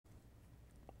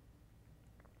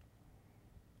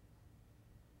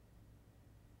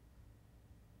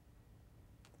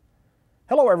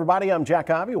Hello everybody, I'm Jack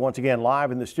Ivy, once again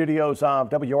live in the studios of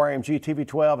WRMG TV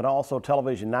 12 and also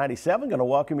Television 97. Going to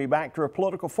welcome you back to our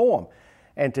political forum.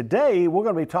 And today we're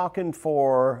going to be talking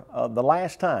for the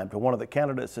last time to one of the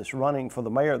candidates that's running for the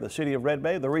mayor of the city of Red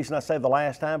Bay. The reason I say the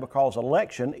last time because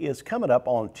election is coming up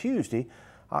on Tuesday,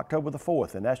 October the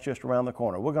 4th, and that's just around the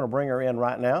corner. We're going to bring her in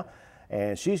right now.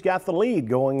 And she's got the lead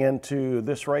going into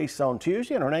this race on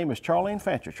Tuesday, and her name is Charlene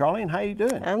Fancher. Charlene, how you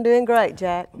doing? I'm doing great,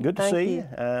 Jack. Good to see you.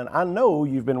 And I know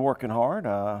you've been working hard.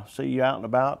 See you out and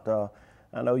about.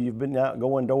 I know you've been out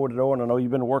going door to door, and I know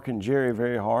you've been working Jerry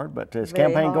very hard. But is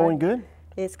campaign going good?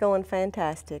 It's going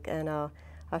fantastic, and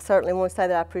I certainly want to say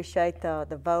that I appreciate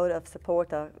the vote of support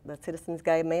the citizens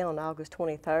gave me on August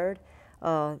 23rd.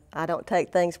 I don't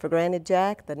take things for granted,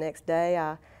 Jack. The next day,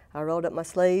 I rolled up my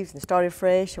sleeves and started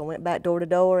fresh and went back door to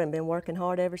door and been working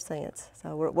hard ever since.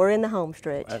 So we're in the home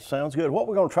stretch. That sounds good. What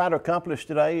we're going to try to accomplish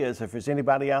today is if there's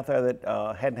anybody out there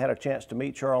that hadn't had a chance to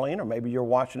meet Charlene, or maybe you're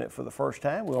watching it for the first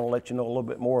time, we're going to let you know a little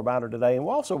bit more about her today. And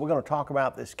we're going to talk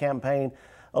about this campaign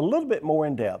a little bit more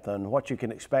in depth and what you can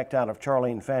expect out of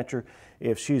Charlene Fancher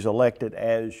if she's elected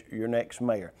as your next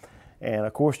mayor. And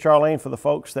of course, Charlene, for the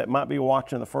folks that might be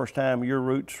watching the first time, your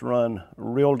roots run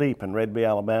real deep in Red Bay,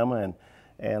 Alabama,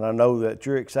 and I know that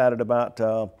you're excited about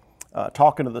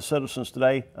talking to the citizens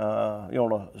today. You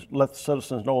want to let the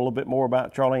citizens know a little bit more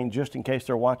about Charlene just in case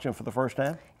they're watching for the first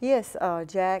time? Yes,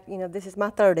 Jack, you know, this is my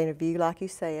third interview, like you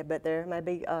said, but there may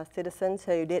be citizens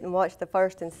who didn't watch the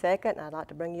first and second. I'd like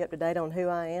to bring you up to date on who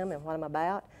I am and what I'm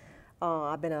about.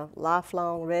 I've been a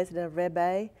lifelong resident of Red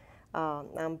Bay.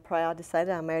 I'm proud to say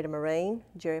that I married a Marine,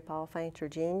 Jerry Paul Fancher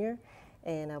Jr.,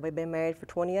 and we've been married for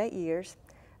 28 years.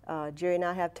 Jerry and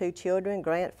I have two children,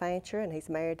 Grant Fancher, and he's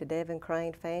married to Devin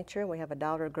Crane Fancher. We have a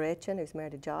daughter, Gretchen, who's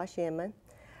married to Josh Inman.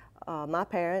 My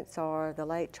parents are the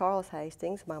late Charles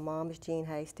Hastings. My mom is Jean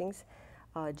Hastings.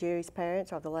 Jerry's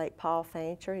parents are the late Paul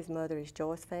Fancher. His mother is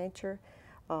Joyce Fancher.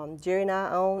 Jerry and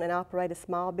I own and operate a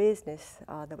small business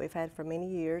that we've had for many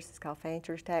years. It's called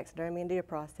Fancher's Taxidermy and Deer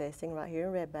Processing right here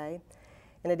in Red Bay.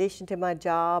 In addition to my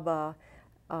job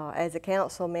as a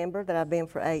council member that I've been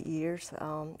for 8 years,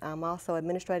 I'm also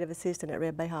administrative assistant at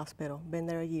Red Bay Hospital. Been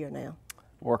there a year now.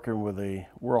 Working with the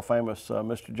world famous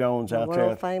Mr. Jones out there.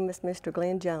 World famous Mr.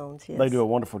 Glenn Jones, yes. They do a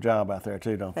wonderful job out there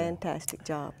too, don't they? Fantastic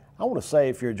job. I want to say,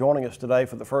 if you're joining us today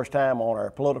for the first time on our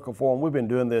political forum, we've been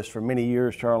doing this for many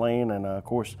years, Charlene, and of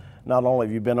course, not only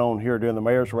have you been on here during the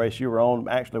mayor's race, you were on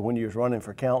actually when you was running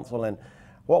for council, and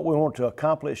what we want to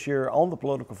accomplish here on the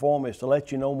political forum is to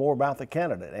let you know more about the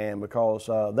candidate, and because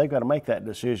they've got to make that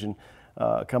decision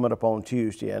coming up on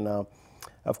Tuesday. And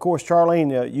of course,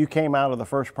 Charlene, you came out of the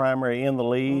first primary in the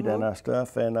lead and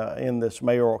stuff, and in this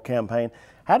mayoral campaign.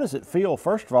 How does it feel,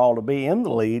 first of all, to be in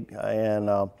the lead? And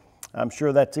I'm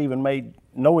sure that's even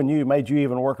knowing you made you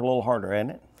even work a little harder,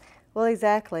 hasn't it? Well,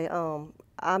 exactly.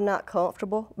 I'm not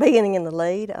comfortable being in the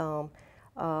lead.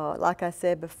 Like I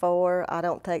said before, I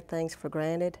don't take things for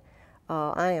granted.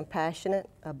 I am passionate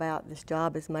about this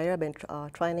job as mayor. I've been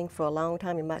training for a long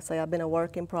time. You might say I've been a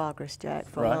work in progress, Jack,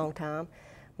 for a long time.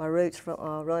 My roots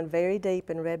run very deep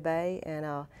in Red Bay,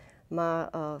 and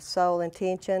my sole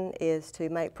intention is to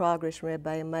make progress in Red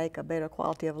Bay and make a better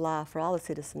quality of life for all the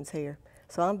citizens here.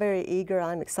 So I'm very eager.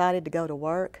 I'm excited to go to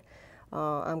work.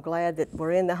 I'm glad that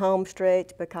we're in the home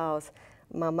stretch because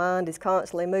my mind is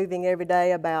constantly moving every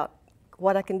day about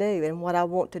what I can do and what I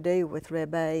want to do with Red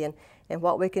Bay and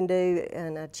what we can do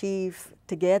and achieve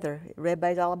together. Red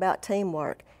Bay's all about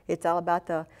teamwork. It's all about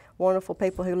the wonderful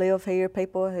people who live here,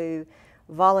 people who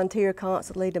volunteer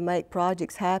constantly to make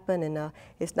projects happen, and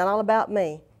it's not all about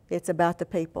me, it's about the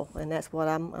people, and that's what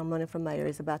I'm running for mayor,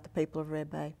 is about the people of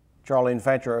Red Bay. Charlene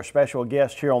Fancher, our special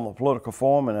guest here on the political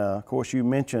forum, and of course you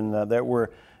mentioned that we're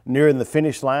nearing the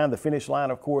finish line. The finish line,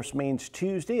 of course, means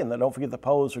Tuesday, and then don't forget the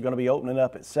polls are going to be opening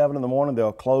up at 7 in the morning.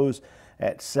 They'll close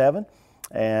at 7,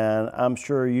 and I'm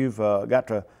sure you've got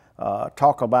to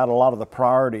talk about a lot of the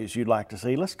priorities you'd like to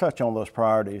see. Let's touch on those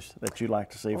priorities that you'd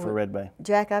like to see for Red Bay.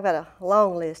 Jack, I've got a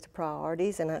long list of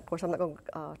priorities, and of course I'm not going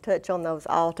to touch on those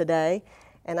all today,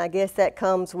 and I guess that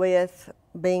comes with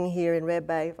being here in Red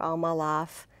Bay all my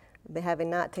life. I've been having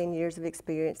 19 years of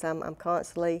experience. I'm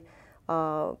constantly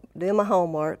doing my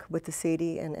homework with the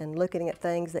city and looking at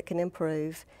things that can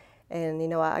improve. And you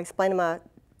know, I explained in my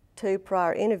 2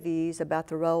 prior interviews about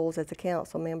the roles as a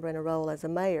council member and a role as a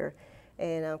mayor.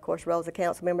 And of course, roles as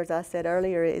council member, as I said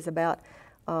earlier, is about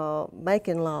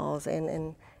making laws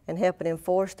and helping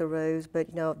enforce the rules. But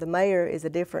you know, the mayor is a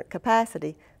different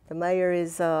capacity. The mayor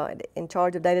is in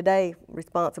charge of day-to-day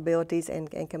responsibilities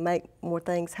and can make more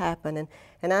things happen.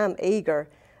 And I'm eager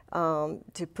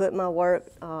to put my work,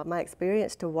 my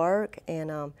experience to work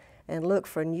and and look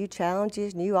for new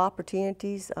challenges, new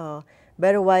opportunities,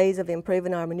 better ways of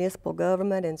improving our municipal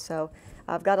government. And so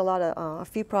I've got a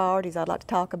few priorities I'd like to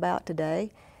talk about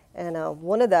today. And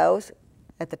one of those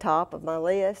at the top of my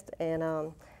list,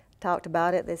 and talked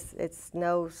about it, it's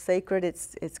no secret,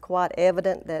 it's quite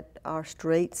evident that our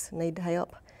streets need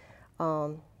help.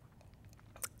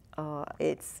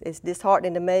 It's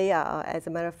disheartening to me. As a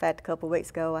matter of fact, a couple of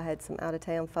weeks ago, I had some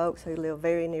out-of-town folks who live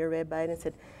very near Red Bay, and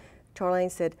said,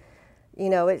 Charlene said, you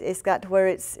know, it's got to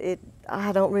where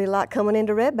I don't really like coming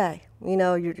into Red Bay. You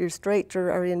know, your streets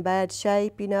are in bad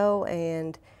shape, you know,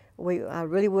 and I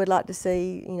really would like to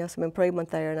see, you know, some improvement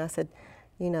there. And I said,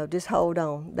 you know, just hold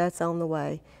on, that's on the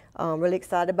way. Really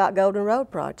excited about Golden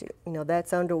Road project. You know,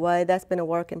 that's underway. That's been a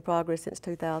work in progress since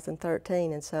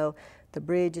 2013, and so the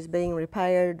bridge is being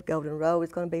repaired. Golden Road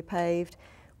is going to be paved.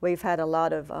 We've had a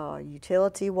lot of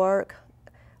utility work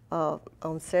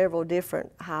on several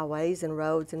different highways and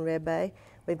roads in Red Bay.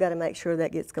 We've got to make sure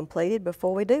that gets completed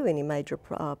before we do any major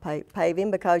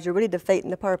paving, because you're really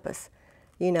defeating the purpose.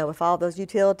 You know, if all those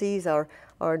utilities are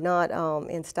not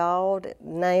installed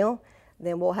now,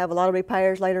 then we'll have a lot of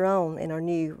repairs later on in our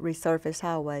new resurfaced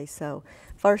highways. So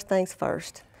first things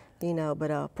first, you know,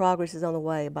 but progress is on the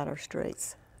way about our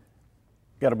streets.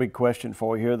 Got a big question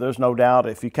for you here. There's no doubt,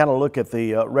 if you kind of look at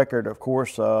the record, of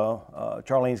course,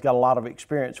 Charlene's got a lot of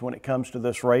experience when it comes to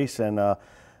this race, and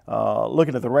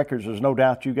looking at the records, there's no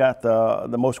doubt you got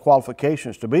the most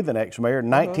qualifications to be the next mayor.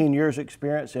 19 years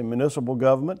experience in municipal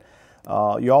government.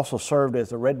 You also served as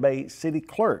the Red Bay City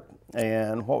Clerk,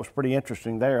 and what was pretty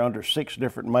interesting there, under 6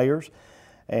 different mayors.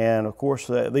 And of course,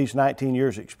 these 19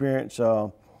 years experience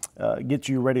gets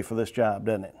you ready for this job,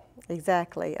 doesn't it?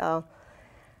 Exactly.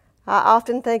 I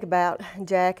often think about,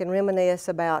 Jack, and reminisce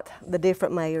about the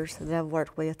different mayors that I've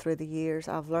worked with through the years.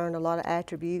 I've learned a lot of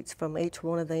attributes from each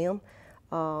one of them,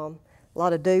 a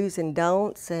lot of do's and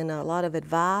don'ts, and a lot of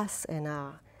advice, and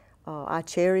I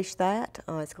cherish that.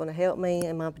 It's going to help me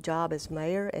in my job as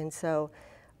mayor. And so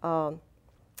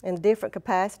in different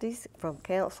capacities, from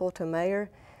council to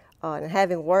mayor, and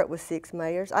having worked with 6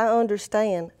 mayors, I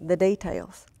understand the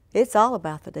details. It's all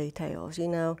about the details, you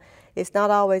know. It's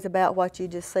not always about what you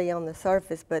just see on the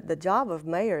surface, but the job of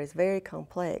mayor is very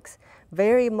complex,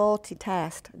 very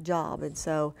multitasked job. And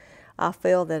so I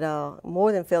feel that,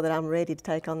 more than feel that I'm ready to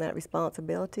take on that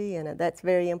responsibility, and that's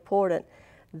very important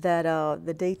that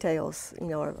the details, you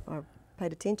know, are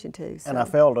paid attention to. So. And I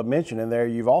failed to mention in there,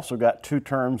 you've also got 2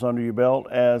 terms under your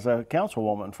belt as a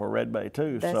councilwoman for Red Bay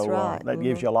too. That's right. That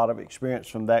gives you a lot of experience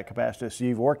from that capacity. So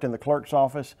you've worked in the clerk's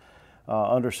office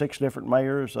under 6 different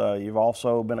mayors. You've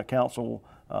also been a council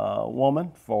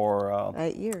woman for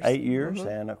 8 years. 8 years,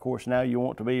 and of course now you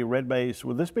want to be Red Bay's.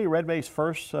 Will this be Red Bay's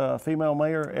first female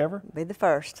mayor ever? Be the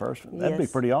first. First. That'd be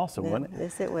pretty awesome, wouldn't it?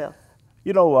 Yes, it will.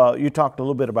 You know, you talked a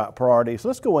little bit about priorities.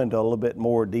 Let's go into a little bit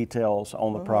more details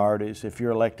on the priorities if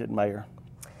you're elected mayor.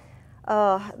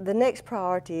 The next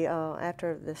priority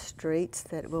after the streets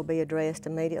that will be addressed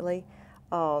immediately,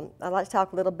 I'd like to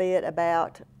talk a little bit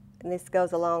about, and this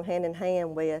goes along hand in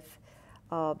hand with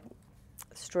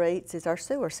streets, is our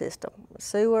sewer system.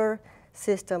 Sewer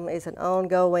system is an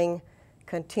ongoing,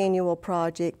 continual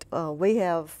project. We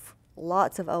have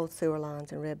lots of old sewer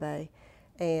lines in Red Bay,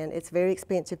 and it's very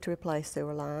expensive to replace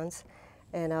sewer lines,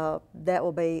 and that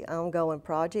will be an ongoing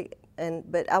project.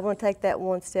 But I want to take that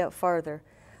one step further.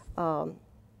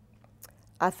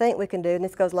 I think we can do, and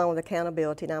this goes along with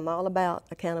accountability, and I'm all about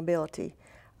accountability.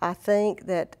 I think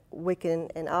that we can,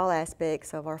 in all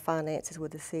aspects of our finances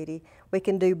with the city, we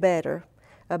can do better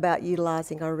about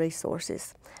utilizing our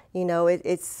resources. You know,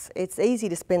 it's easy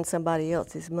to spend somebody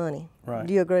else's money. Right.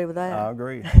 Do you agree with that? I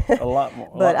agree. A lot more.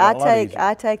 But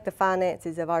I take the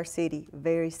finances of our city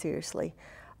very seriously.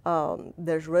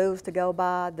 There's rules to go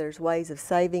by. There's ways of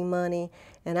saving money,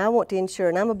 and I want to ensure.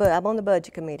 And I'm on the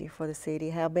budget committee for the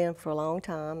city. Have been for a long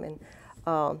time, and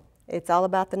it's all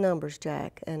about the numbers,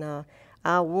 Jack. And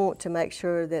I want to make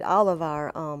sure that all of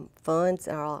our funds,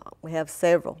 we have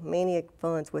many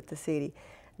funds with the city,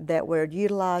 that we're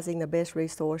utilizing the best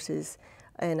resources,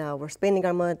 and we're spending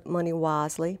our money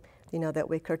wisely, you know, that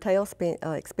we curtail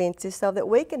expenses so that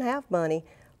we can have money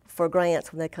for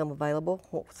grants when they come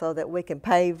available, so that we can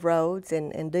pave roads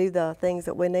and do the things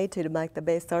that we need to make the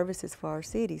best services for our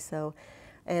city. So,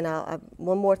 and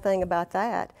one more thing about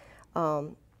that,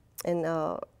 no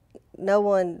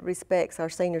one respects our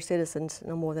senior citizens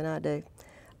no more than I do.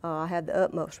 I have the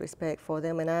utmost respect for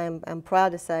them, and I'm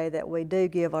proud to say that we do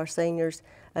give our seniors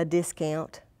a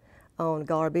discount on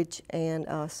garbage and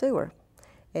sewer.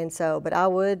 And so, but I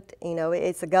would, you know,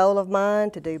 it's a goal of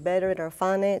mine to do better in our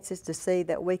finances, to see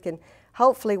that we can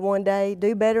hopefully one day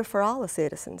do better for all the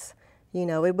citizens. You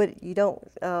know, you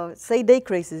don't see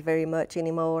decreases very much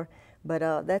anymore,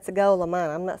 but that's a goal of mine.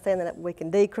 I'm not saying that we can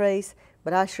decrease,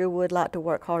 but I sure would like to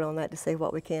work hard on that to see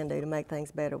what we can do to make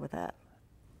things better with that.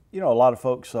 You know, a lot of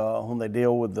folks, when they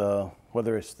deal with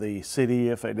whether it's the city,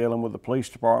 if they're dealing with the police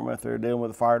department, if they're dealing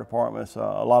with the fire departments, a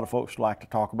lot of folks like to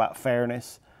talk about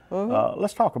fairness.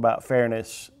 Let's talk about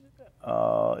fairness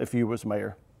if you was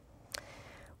mayor.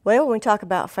 Well, when we talk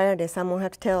about fairness, I'm going to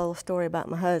have to tell a little story about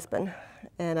my husband.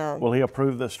 And will he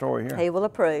approve this story here? He will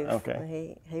approve.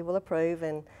 Okay. He will approve,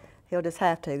 and he'll just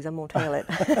have to, because I'm going to tell it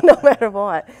no matter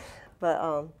what.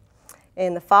 But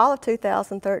in the fall of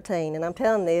 2013, and I'm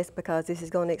telling this because this is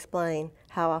going to explain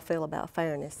how I feel about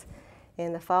fairness.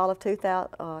 In the fall of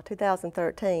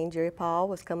 2013, Jerry Paul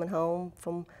was coming home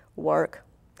from work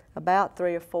about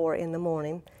 3 or 4 in the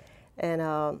morning. And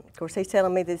of course, he's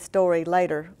telling me this story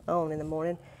later on in the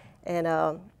morning.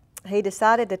 And he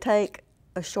decided to take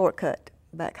a shortcut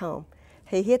back home.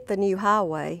 He hit the new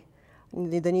highway,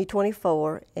 the new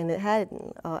 24, and it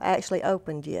hadn't actually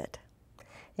opened yet.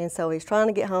 And so he's trying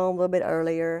to get home a little bit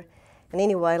earlier. And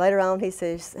anyway, later on he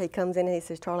comes in and he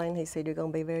says, Charlene, he said, you're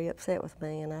going to be very upset with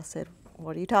me. And I said,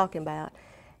 what are you talking about?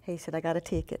 He said, I got a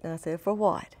ticket. And I said, for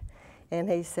what? And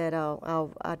he said,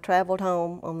 I traveled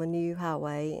home on the new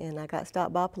highway and I got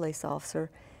stopped by a police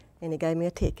officer and he gave me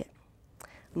a ticket.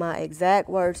 My exact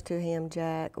words to him,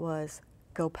 Jack, was,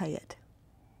 go pay it.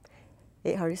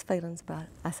 It hurt his feelings, but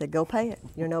I said, go pay it.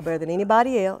 You're no better than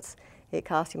anybody else. It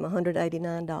cost him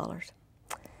 $189.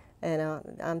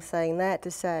 And I'm saying that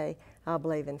to say I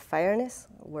believe in fairness.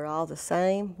 We're all the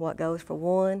same. What goes for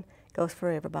one goes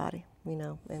for everybody, you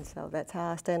know. And so that's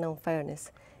how I stand on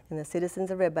fairness. And the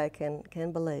citizens of Red Bay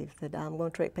can believe that I'm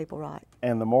going to treat people right.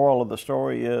 And the moral of the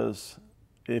story is,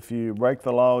 if you break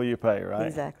the law, you pay, right?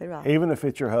 Exactly right. Even if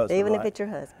it's your husband. Even right? if it's your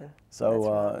husband.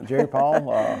 So, right. Jerry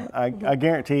Paul, I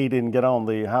guarantee he didn't get on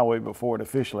the highway before it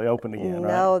officially opened again,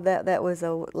 right? No, that was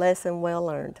a lesson well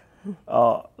learned.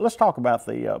 Let's talk about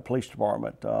the police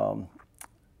department.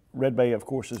 Red Bay, of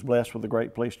course, is blessed with a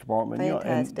great police department.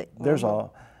 Fantastic. You know, and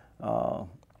there's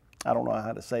I don't know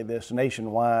how to say this,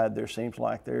 nationwide there seems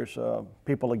like there's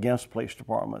people against police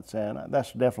departments, and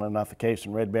that's definitely not the case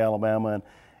in Red Bay, Alabama,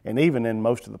 and even in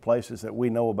most of the places that we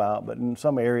know about. But in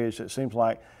some areas it seems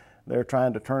like they're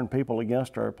trying to turn people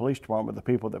against our police department, the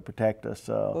people that protect us.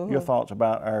 Your thoughts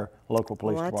about our local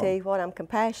police department? Well, I tell you what, I'm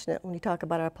compassionate when you talk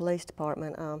about our police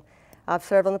department. I've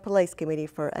served on the police committee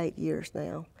for 8 years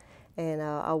now, and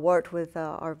I worked with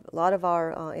a lot of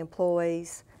our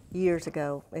employees years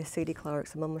ago as city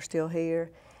clerks. Some of them are still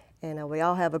here, and we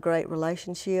all have a great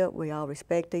relationship. We all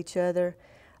respect each other.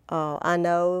 I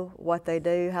know what they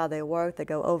do, how they work. They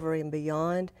go over and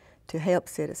beyond to help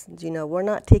citizens. You know, we're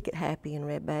not ticket happy in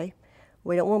Red Bay.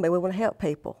 We don't want to be. We want to help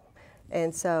people.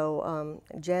 And so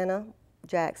Jana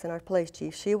Jackson, our police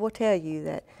chief, she will tell you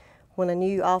that when a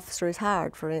new officer is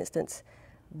hired, for instance,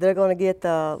 they're going to get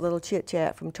the little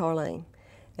chit-chat from Charlene.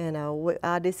 And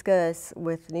I discuss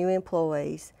with new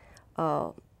employees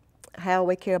how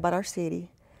we care about our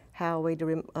city, how we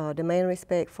demand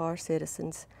respect for our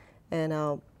citizens,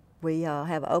 and we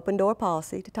have an open door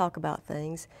policy to talk about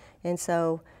things. And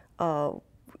so,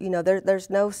 you know, there's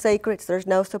no secrets, there's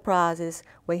no surprises.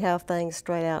 We have things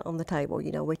straight out on the table.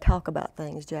 You know, we talk about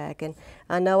things, Jack, and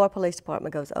I know our police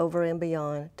department goes over and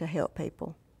beyond to help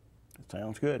people.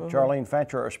 Sounds good. Charlene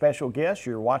Fancher, our special guest.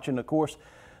 You're watching, of course,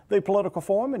 the Political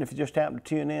Forum, and if you just happen to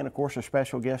tune in, of course, our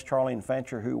special guest, Charlene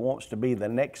Fancher, who wants to be the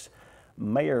next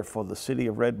mayor for the city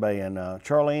of Red Bay. And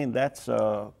Charlene, that's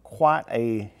quite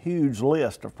a huge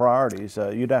list of priorities.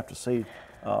 You'd have to see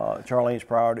Charlene's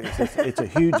priorities. It's a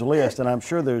huge list, and I'm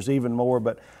sure there's even more,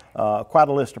 but quite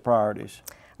a list of priorities.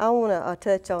 I want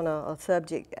to touch on a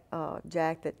subject,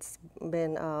 Jack, that's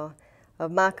been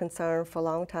of my concern for a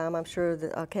long time. I'm sure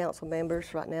the council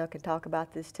members right now can talk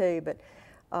about this too, but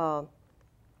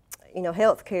you know,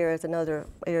 health care is another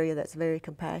area that's very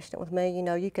compassionate with me. You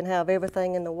know, you can have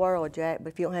everything in the world, Jack,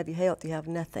 but if you don't have your health, you have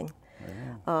nothing.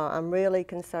 I'm really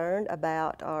concerned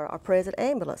about our present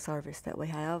ambulance service that we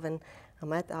have, and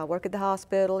I work at the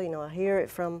hospital. You know, I hear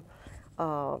it from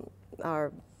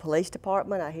our police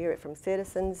department, I hear it from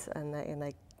citizens, and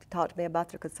they talk to me about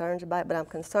their concerns about it, but I'm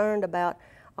concerned about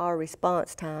our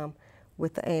response time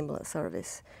with the ambulance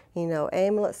service. You know,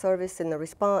 ambulance service and the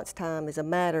response time is a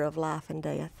matter of life and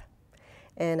death.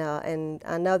 And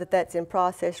I know that that's in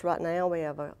process right now. We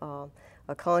have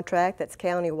a contract that's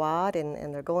county-wide,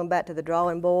 and they're going back to the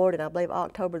drawing board, and I believe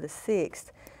October the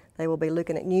 6th, they will be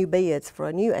looking at new bids for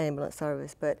a new ambulance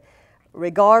service. But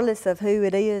regardless of who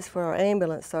it is for our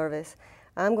ambulance service,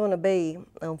 I'm going to be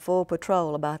on full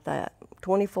patrol about that.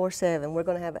 24/7, we're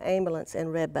going to have an ambulance in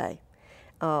Red Bay.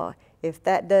 If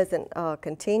that doesn't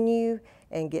continue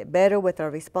and get better with our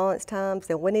response times,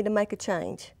 then we need to make a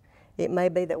change. It may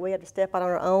be that we have to step out on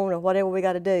our own or whatever we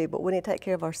got to do, but we need to take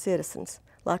care of our citizens.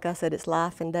 Like I said, it's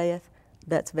life and death.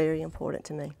 That's very important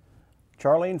to me.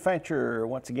 Charlene Fancher,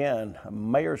 once again,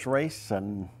 mayor's race,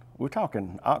 and we're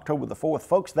talking October the 4th.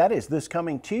 Folks, that is this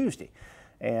coming Tuesday.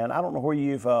 And I don't know where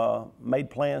you've made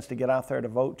plans to get out there to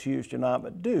vote Tuesday night,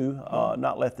 but do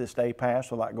not let this day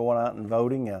pass without going out and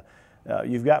voting.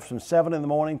 You've got from 7 in the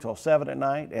morning till 7 at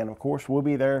night, and of course we'll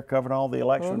be there covering all the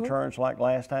election returns like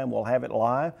last time. We'll have it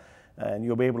live, and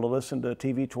you'll be able to listen to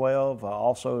TV 12,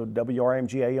 also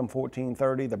WRMG AM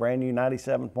 1430, the brand new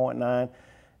 97.9,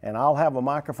 and I'll have a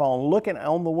microphone looking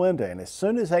on the window, and as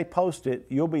soon as they post it,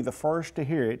 you'll be the first to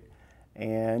hear it,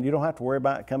 and you don't have to worry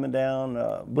about it coming down.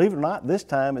 Believe it or not, this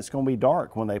time it's going to be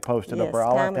dark when they post it up there.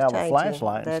 I'll have to have a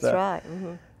flashlight and stuff. That's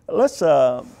right. Let's,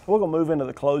 we're going to move into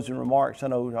the closing remarks. I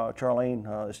know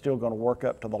Charlene is still going to work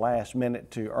up to the last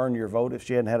minute to earn your vote if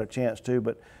she hadn't had a chance to,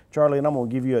 but Charlene, I'm going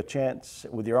to give you a chance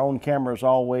with your own camera as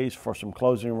always for some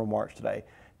closing remarks today.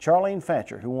 Charlene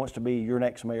Fancher, who wants to be your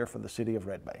next mayor for the city of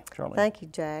Red Bay. Charlene. Thank you,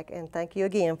 Jack, and thank you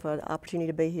again for the opportunity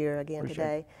to be here again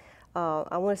today.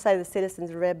 I want to say to the citizens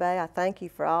of Red Bay, I thank you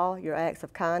for all your acts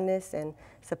of kindness and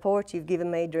support you've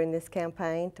given me during this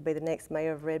campaign to be the next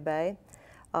mayor of Red Bay.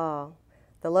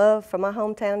 The love for my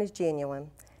hometown is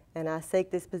genuine, and I seek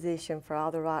this position for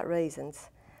all the right reasons.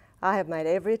 I have made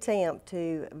every attempt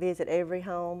to visit every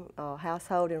home,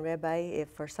 household in Red Bay. If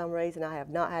for some reason I have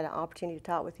not had an opportunity to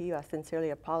talk with you, I sincerely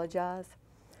apologize.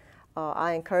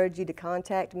 I encourage you to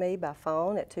contact me by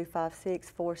phone at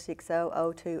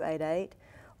 256-460-0288,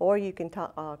 or you can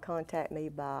contact me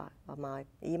by my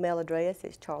email address.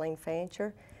 It's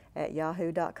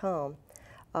charlenefancher@yahoo.com.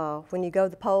 When you go to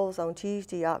the polls on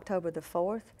Tuesday, October the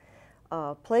 4th,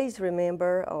 please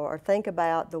remember or think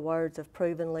about the words of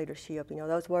proven leadership. You know,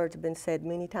 those words have been said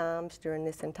many times during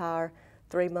this entire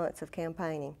 3 months of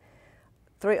campaigning.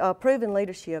 Proven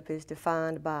leadership is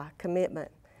defined by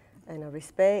commitment and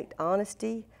respect,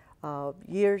 honesty,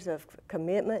 years of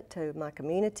commitment to my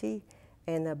community,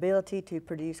 and the ability to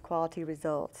produce quality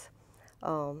results.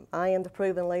 I am the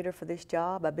proven leader for this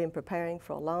job. I've been preparing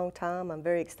for a long time. I'm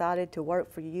very excited to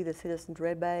work for you, the citizens of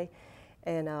Red Bay,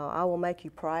 and I will make you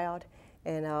proud,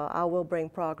 and I will bring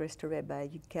progress to Red Bay.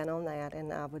 You can count on that,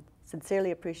 and I would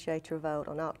sincerely appreciate your vote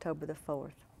on October the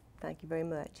 4th. Thank you very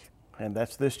much. And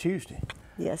that's this Tuesday.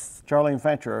 Yes. Charlene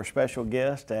Fancher, our special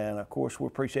guest, and of course we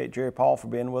appreciate Jerry Paul for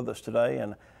being with us today.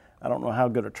 And I don't know how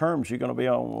good of terms you're going to be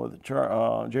on with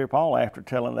Jerry Paul after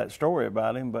telling that story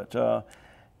about him, but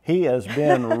he has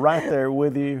been right there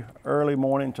with you early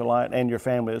morning to light, and your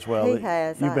family as well. He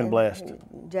has. You've been blessed.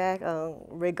 Jack,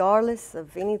 regardless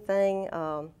of anything,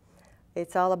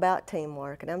 it's all about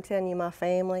teamwork. And I'm telling you, my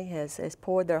family has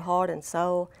poured their heart and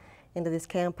soul into this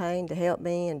campaign to help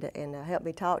me and help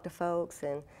me talk to folks.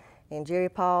 And Jerry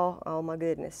Paul, oh my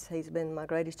goodness, he's been my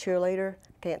greatest cheerleader.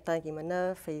 Can't thank him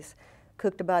enough. He's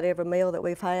cooked about every meal that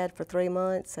we've had for 3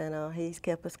 months, and he's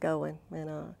kept us going.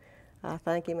 And I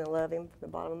thank him and love him from the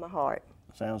bottom of my heart.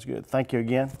 Sounds good. Thank you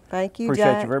again. Thank you, Appreciate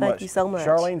Jack. you very much. Thank you so much.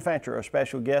 Charlene Fancher, our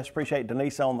special guest. Appreciate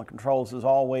Denise on the controls as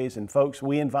always. And folks,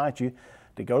 we invite you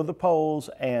to go to the polls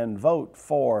and vote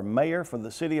for mayor for the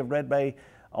city of Red Bay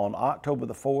on October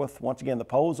the 4th. Once again, the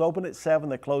polls open at 7,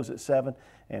 they close at 7,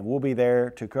 and we'll be there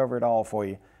to cover it all for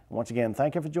you. Once again,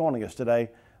 thank you for joining us today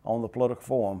on the Political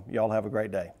Forum. Y'all have a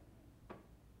great day.